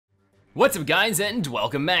What's up guys, and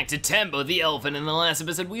welcome back to Tembo the Elephant. In the last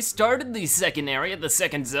episode, we started the second area, the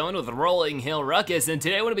second zone with Rolling Hill Ruckus, and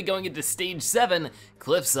today we're gonna be going into Stage 7,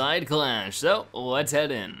 Cliffside Clash. So, let's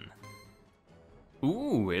head in.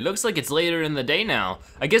 Ooh, it looks like it's later in the day now.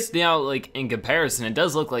 I guess now, like, in comparison, it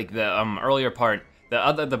does look like the earlier part,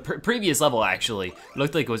 the previous level actually, it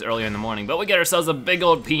looked like it was earlier in the morning, but we get ourselves a big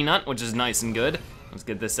old peanut, which is nice and good. Let's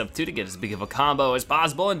get this up too to get as big of a combo as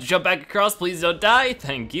possible and jump back across. Please don't die,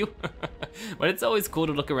 thank you. But it's always cool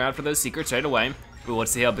to look around for those secrets right away. Ooh,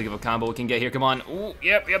 let's see how big of a combo we can get here, come on. Ooh,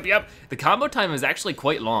 yep. The combo time is actually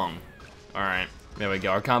quite long. All right, there we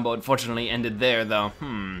go. Our combo unfortunately ended there though.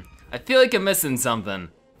 I feel like I'm missing something.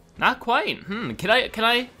 Not quite, can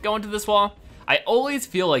I go into this wall? I always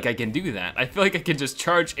feel like I can do that. I feel like I can just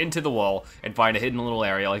charge into the wall and find a hidden little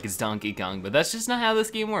area like it's Donkey Kong, but that's just not how this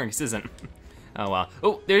game works, isn't it? Oh wow.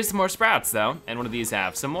 Oh, there's some more sprouts though. And what do these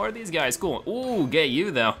have? Some more of these guys, cool. Ooh, get you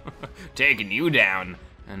though. Taking you down.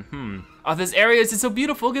 And oh, this area is just so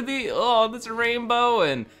beautiful. Look at this rainbow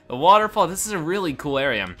and the waterfall. This is a really cool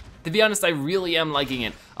area. To be honest, I really am liking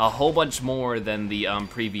it a whole bunch more than the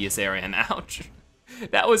previous area. And ouch,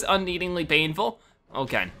 that was unneedingly painful.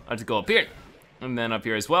 Okay, let's go up here. And then up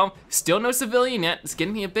here as well. Still no civilian yet. It's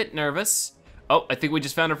getting me a bit nervous. Oh, I think we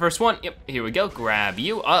just found our first one. Yep, here we go, grab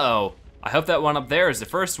you. Uh-oh. I hope that one up there is the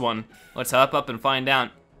first one. Let's hop up and find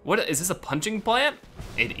out. What, is this a punching plant?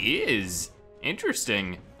 It is,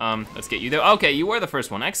 interesting. Let's get you there. Okay, you were the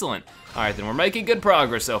first one, excellent. All right, then we're making good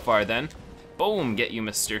progress so far then. Boom, get you,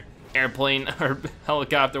 Mr. Airplane or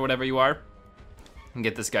helicopter, whatever you are. And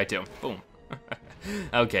get this guy too, boom.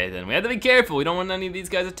 Okay, then we have to be careful. We don't want any of these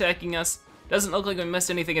guys attacking us. Doesn't look like we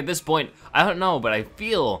missed anything at this point. I don't know, but I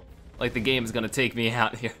feel like the game is gonna take me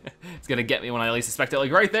out here. It's gonna get me when I least suspect it.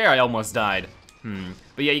 Like right there, I almost died.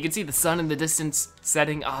 But yeah, you can see the sun in the distance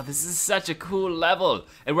setting. Oh, this is such a cool level.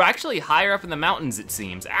 And we're actually higher up in the mountains, it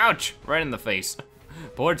seems. Ouch, right in the face.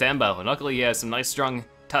 Poor Tembo, luckily he has some nice strong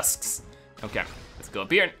tusks. Okay, let's go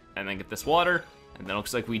up here and then get this water. And then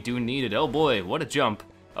looks like we do need it. Oh boy, what a jump.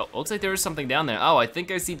 Oh, looks like there is something down there. Oh, I think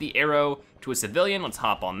I see the arrow to a civilian. Let's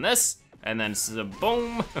hop on this. And then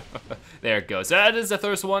boom, there it goes. That is the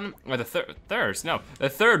first one, or the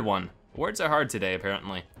third one. Words are hard today,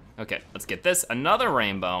 apparently. Okay, let's get this, another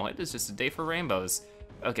rainbow. It is just a day for rainbows.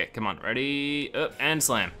 Okay, come on, ready, and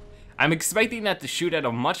slam. I'm expecting that to shoot at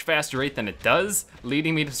a much faster rate than it does,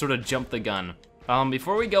 leading me to sort of jump the gun.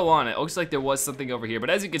 Before we go on, it looks like there was something over here,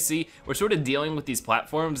 but as you can see, we're sort of dealing with these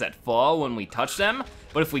platforms that fall when we touch them,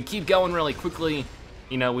 but if we keep going really quickly,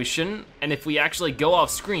 you know, we shouldn't, and if we actually go off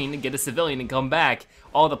screen and get a civilian and come back,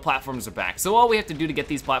 all the platforms are back. So all we have to do to get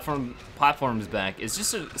these platforms back is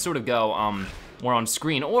just to sort of go more on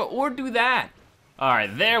screen, or do that. All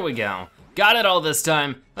right, there we go. Got it all this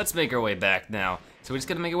time. Let's make our way back now. So we're just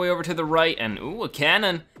gonna make our way over to the right, and ooh, a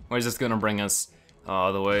cannon. Where's this gonna bring us?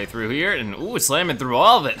 All the way through here, and ooh, slamming through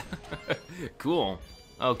all of it. Cool.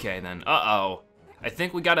 Okay then, uh-oh. I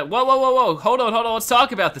think we got it. Whoa, hold on, let's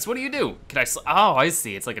talk about this. What do you do? Can I, oh, I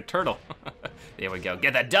see, it's like a turtle. There we go,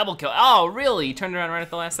 get that double kill. Oh, really? You turned around right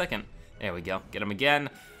at the last second. There we go, get him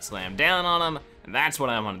again, slam down on him, and that's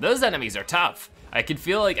what I want. Those enemies are tough. I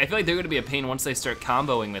feel like they're gonna be a pain once they start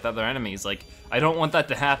comboing with other enemies. Like, I don't want that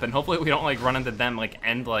to happen. Hopefully we don't like run into them, like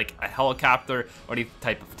end like a helicopter or any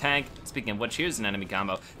type of tank. Speaking of which, here's an enemy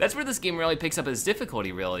combo. That's where this game really picks up its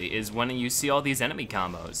difficulty, really, is when you see all these enemy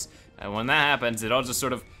combos. And when that happens, it all just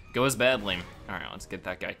sort of goes badly. All right, let's get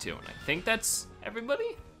that guy too. And I think that's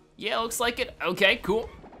everybody? Yeah, looks like it. Okay, cool.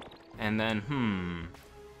 And then,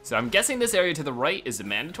 so I'm guessing this area to the right is a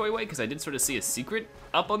mandatory way, because I did sort of see a secret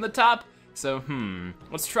up on the top. So,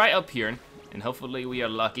 let's try up here, and hopefully we are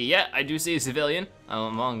lucky. Yeah, I do see a civilian,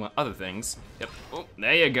 among other things. Yep, oh,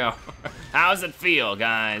 there you go. How's it feel,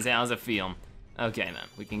 guys? How's it feel? Okay, then,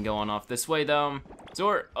 we can go on off this way, though. So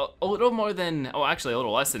we're a little more than, oh, actually a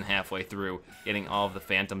little less than halfway through getting all of the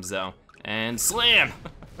phantoms, though. And slam!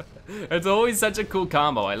 It's always such a cool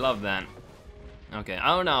combo, I love that. Okay,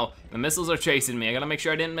 oh no, the missiles are chasing me. I gotta make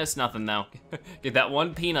sure I didn't miss nothing, though. Get that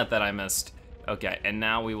one peanut that I missed. Okay, and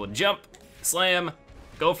now we will jump, slam,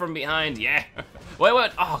 go from behind, yeah. Wait,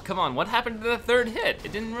 what? Oh, come on, what happened to the third hit?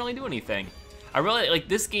 It didn't really do anything. I really, like,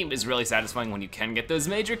 this game is really satisfying when you can get those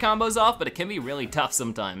major combos off, but it can be really tough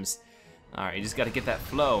sometimes. All right, you just gotta get that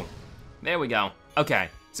flow. There we go. Okay,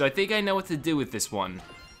 so I think I know what to do with this one.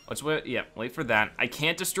 Let's wait, yeah, wait for that. I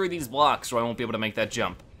can't destroy these blocks or I won't be able to make that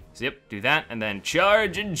jump. So yep, do that, and then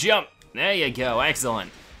charge and jump. There you go, excellent.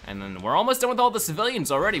 And then we're almost done with all the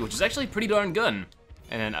civilians already, which is actually pretty darn good.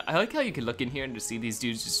 And then I like how you can look in here and just see these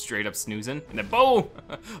dudes just straight up snoozing, and then boom,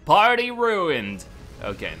 party ruined.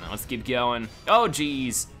 Okay, now let's keep going. Oh,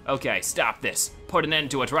 geez. Okay, stop this. Put an end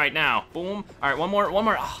to it right now. Boom. All right, one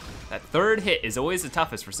more. Oh, that third hit is always the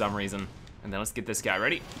toughest for some reason. And then let's get this guy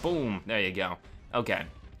ready. Boom, there you go. Okay,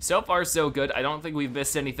 so far so good. I don't think we've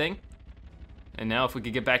missed anything. And now if we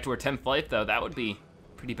could get back to our 10th life though, that would be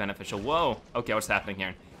pretty beneficial. Whoa, okay, what's happening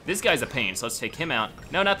here? This guy's a pain, so let's take him out.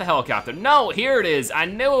 No, not the helicopter. No, here it is. I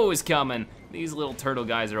knew it was coming. These little turtle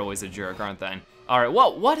guys are always a jerk, aren't they? All right,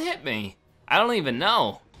 whoa, what hit me? I don't even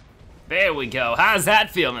know. There we go. How's that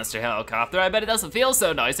feel, Mr. Helicopter? I bet it doesn't feel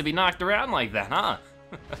so nice to be knocked around like that, huh?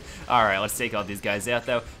 All right, let's take all these guys out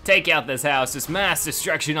though. Take out this house, just mass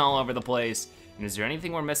destruction all over the place. And is there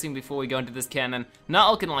anything we're missing before we go into this cannon?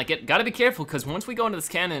 Not looking like it. Gotta be careful, because once we go into this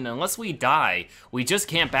cannon, unless we die, we just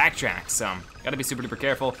can't backtrack, so gotta be super duper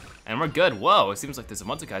careful. And we're good. Whoa, it seems like there's a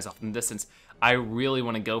bunch of guys off in the distance. I really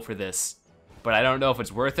wanna go for this, but I don't know if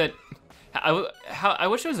it's worth it. I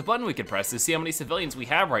wish there was a button we could press to see how many civilians we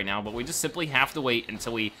have right now, but we just simply have to wait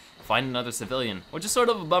until we find another civilian, which is sort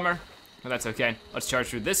of a bummer, but that's okay. Let's charge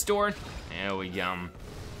through this door. There we go.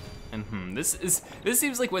 And this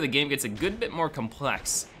seems like where the game gets a good bit more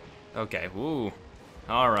complex. Okay, woo.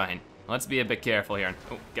 All right, let's be a bit careful here.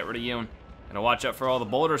 Oh, get rid of you. Gotta watch out for all the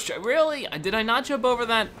boulders. Really? Did I not jump over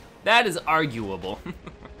that? That is arguable.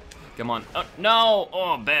 Come on. Oh, no.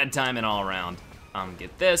 Oh, bad timing all around.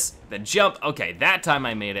 Get this, then jump. Okay, that time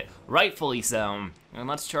I made it, rightfully so. And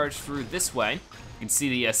let's charge through this way. You can see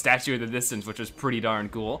the statue in the distance, which is pretty darn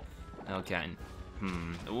cool. Okay,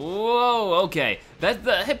 whoa, okay. The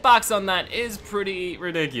hitbox on that is pretty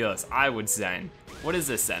ridiculous, I would say. What is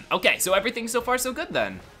this then? Okay, so everything so far so good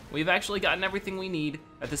then. We've actually gotten everything we need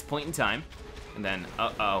at this point in time. And then,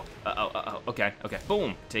 okay,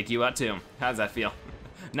 boom, take you out too. How's that feel?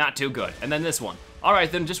 Not too good. And then this one. All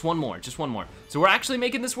right, then just one more. So we're actually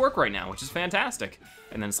making this work right now, which is fantastic.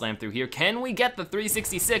 And then slam through here. Can we get the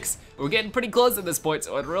 366? We're getting pretty close at this point,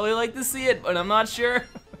 so I'd really like to see it, but I'm not sure.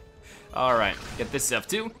 All right, get this stuff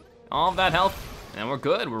too. All of that health, and we're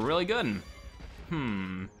good, we're really good.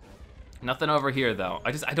 Nothing over here though.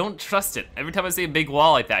 I don't trust it. Every time I see a big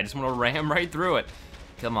wall like that, I just wanna ram right through it.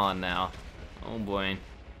 Come on now. Oh boy.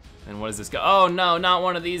 And what does this go? Oh no, not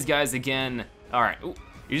one of these guys again. All right, ooh.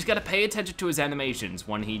 You just gotta pay attention to his animations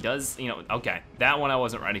when he does, okay, that one I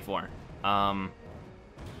wasn't ready for.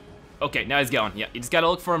 Okay, now he's going. Yeah, you just gotta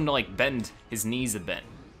look for him to like bend his knees a bit.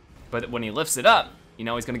 But when he lifts it up,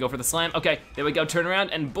 he's gonna go for the slam. Okay, there we go, turn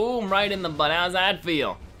around and boom, right in the butt. How's that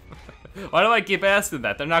feel? Why do I keep asking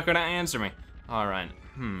that? They're not gonna answer me. All right,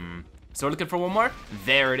 So we're looking for one more?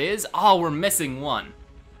 There it is. Oh, we're missing one.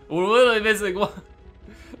 We're literally missing one.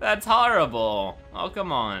 That's horrible. Oh,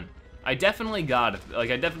 come on. I definitely got it. Like,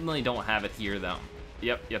 I definitely don't have it here, though.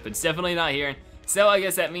 Yep, it's definitely not here. So I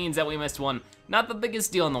guess that means that we missed one. Not the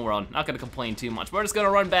biggest deal in the world. Not gonna complain too much. We're just gonna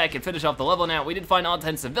run back and finish off the level now. We did find all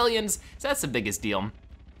 10 civilians, so that's the biggest deal.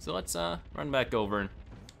 So let's run back over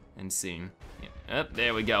and see. Yep,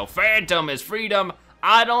 there we go. Phantom is freedom.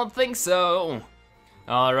 I don't think so.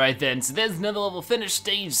 All right then, so there's another level finished,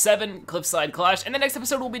 stage 7, Cliffside Clash, and the next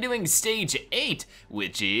episode we'll be doing stage 8,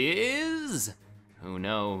 which is... who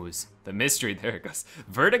knows? The mystery, there it goes.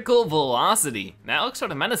 Vertical velocity. That looks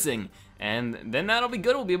sort of menacing. And then that'll be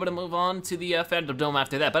good. We'll be able to move on to the Phantom Dome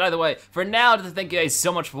after that. But either way, for now, thank you guys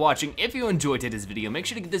so much for watching. If you enjoyed today's video, make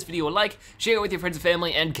sure to give this video a like, share it with your friends and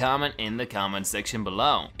family, and comment in the comment section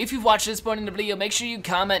below. If you've watched this point in the video, make sure you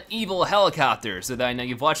comment evil helicopter so that I know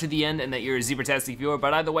you've watched to the end and that you're a Zebratastic viewer.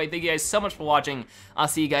 But either way, thank you guys so much for watching. I'll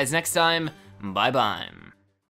see you guys next time. Bye-bye.